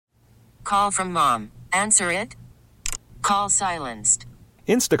Call from mom. Answer it. Call silenced.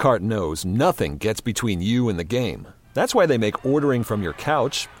 Instacart knows nothing gets between you and the game. That's why they make ordering from your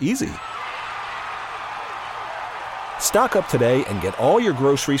couch easy. Stock up today and get all your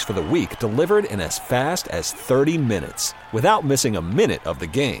groceries for the week delivered in as fast as 30 minutes without missing a minute of the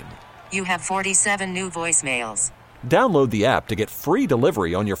game. You have 47 new voicemails. Download the app to get free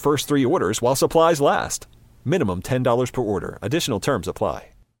delivery on your first 3 orders while supplies last. Minimum $10 per order. Additional terms apply.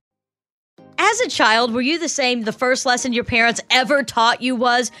 As a child, were you the same? The first lesson your parents ever taught you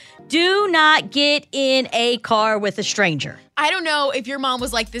was, do not get in a car with a stranger. I don't know if your mom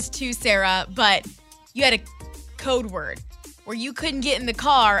was like this too, Sarah, but you had a code word where you couldn't get in the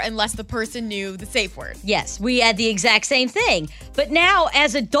car unless the person knew the safe word. Yes, we had the exact same thing. But now,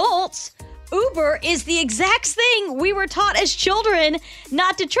 as adults, Uber is the exact thing we were taught as children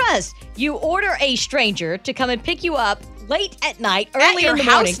not to trust. You order a stranger to come and pick you up late at night, early in the morning. At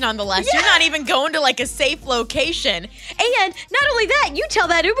your house, nonetheless. Yeah. You're not even going to like a safe location. And not only that, you tell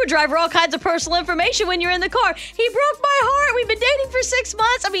that Uber driver all kinds of personal information when you're in the car. He broke my heart. We've been dating for 6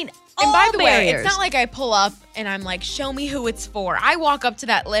 months. I mean, and by the barriers. way, it's not like I pull up and I'm like, show me who it's for. I walk up to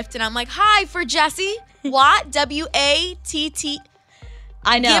that lift and I'm like, hi, for Jesse Watt, W-A-T-T.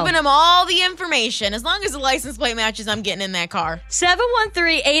 I know. Giving them all the information. As long as the license plate matches, I'm getting in that car.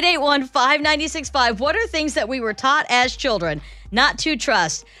 713-881-5965. What are things that we were taught as children not to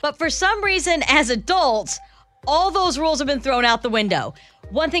trust? But for some reason, as adults, all those rules have been thrown out the window.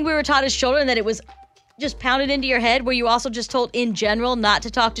 One thing we were taught as children, that it was just pounded into your head, where you also just told in general not to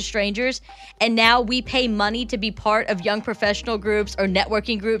talk to strangers. And now we pay money to be part of young professional groups or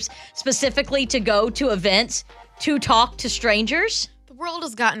networking groups, specifically to go to events to talk to strangers. The world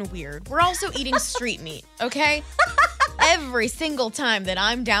has gotten weird. We're also eating street meat, okay? Every single time that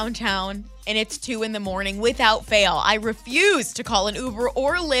I'm downtown and it's 2 a.m, without fail, I refuse to call an Uber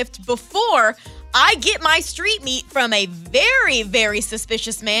or Lyft before I get my street meat from a very, very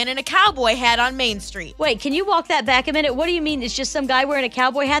suspicious man in a cowboy hat on Main Street. Wait, can you walk that back a minute? What do you mean? It's just some guy wearing a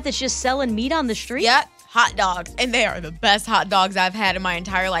cowboy hat that's just selling meat on the street? Yep, hot dogs. And they are the best hot dogs I've had in my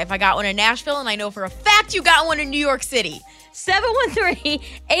entire life. I got one in Nashville, and I know for a fact you got one in New York City.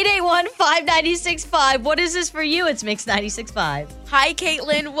 713-881-5965. What is this for you? It's Mix 96.5. Hi,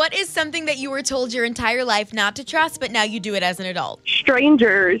 Caitlin. What is something that you were told your entire life not to trust, but now you do it as an adult?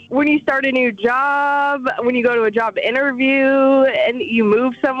 Strangers. When you start a new job, when you go to a job interview, and you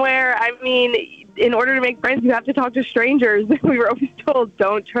move somewhere, I mean, in order to make friends, you have to talk to strangers. We were always told,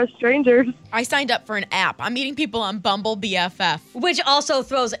 don't trust strangers. I signed up for an app. I'm meeting people on Bumble BFF. Which also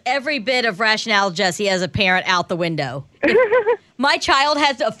throws every bit of rationale, Jesse, as a parent out the window. My child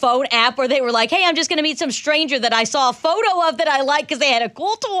has a phone app where they were like, hey, I'm just going to meet some stranger that I saw a photo of that I like because they had a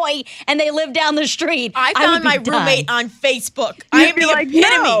cool toy and they live down the street. I found my roommate on Facebook. I am the epitome.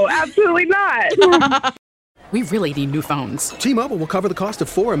 No, absolutely not. We really need new phones. T-Mobile will cover the cost of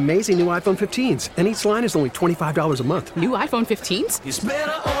 4 amazing new iPhone 15s, and each line is only $25 a month. New iPhone 15s? It's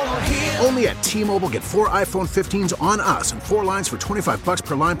better over here. Only at T-Mobile, get 4 iPhone 15s on us and 4 lines for $25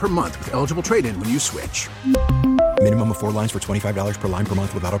 per line per month with eligible trade-in when you switch. Minimum of 4 lines for $25 per line per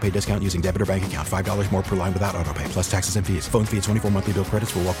month with autopay discount using debit or bank account. $5 more per line without autopay, plus taxes and fees. Phone fee at 24 monthly bill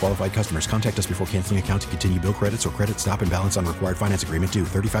credits for well-qualified customers. Contact us before canceling account to continue bill credits or credit stop and balance on required finance agreement due.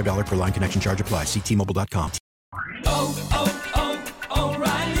 $35 per line connection charge applies. See T-Mobile.com.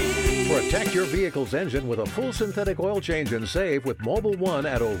 O'Reilly. Protect your vehicle's engine with a full synthetic oil change and save with Mobil 1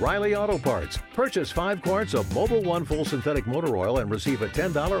 at O'Reilly Auto Parts. Purchase 5 quarts of Mobil 1 full synthetic motor oil and receive a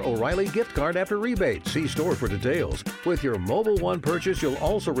 $10 O'Reilly gift card after rebate. See store for details. With your Mobil 1 purchase, you'll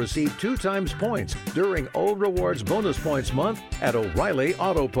also receive 2 times points during O Rewards Bonus Points Month at O'Reilly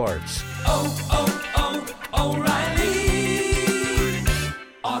Auto Parts. O'Reilly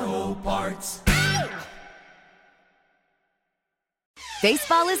Auto Parts.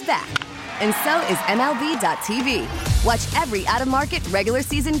 Baseball is back, and so is MLB.tv. Watch every out-of-market regular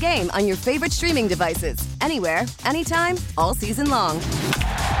season game on your favorite streaming devices, anywhere, anytime, all season long.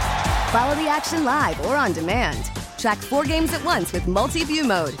 Follow the action live or on demand. Track 4 games at once with multi-view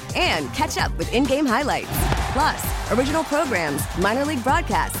mode and catch up with in-game highlights. Plus, original programs, minor league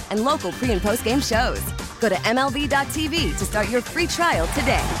broadcasts, and local pre- and post-game shows. Go to MLB.tv to start your free trial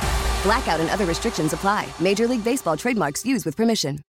today. Blackout and other restrictions apply. Major League Baseball trademarks used with permission.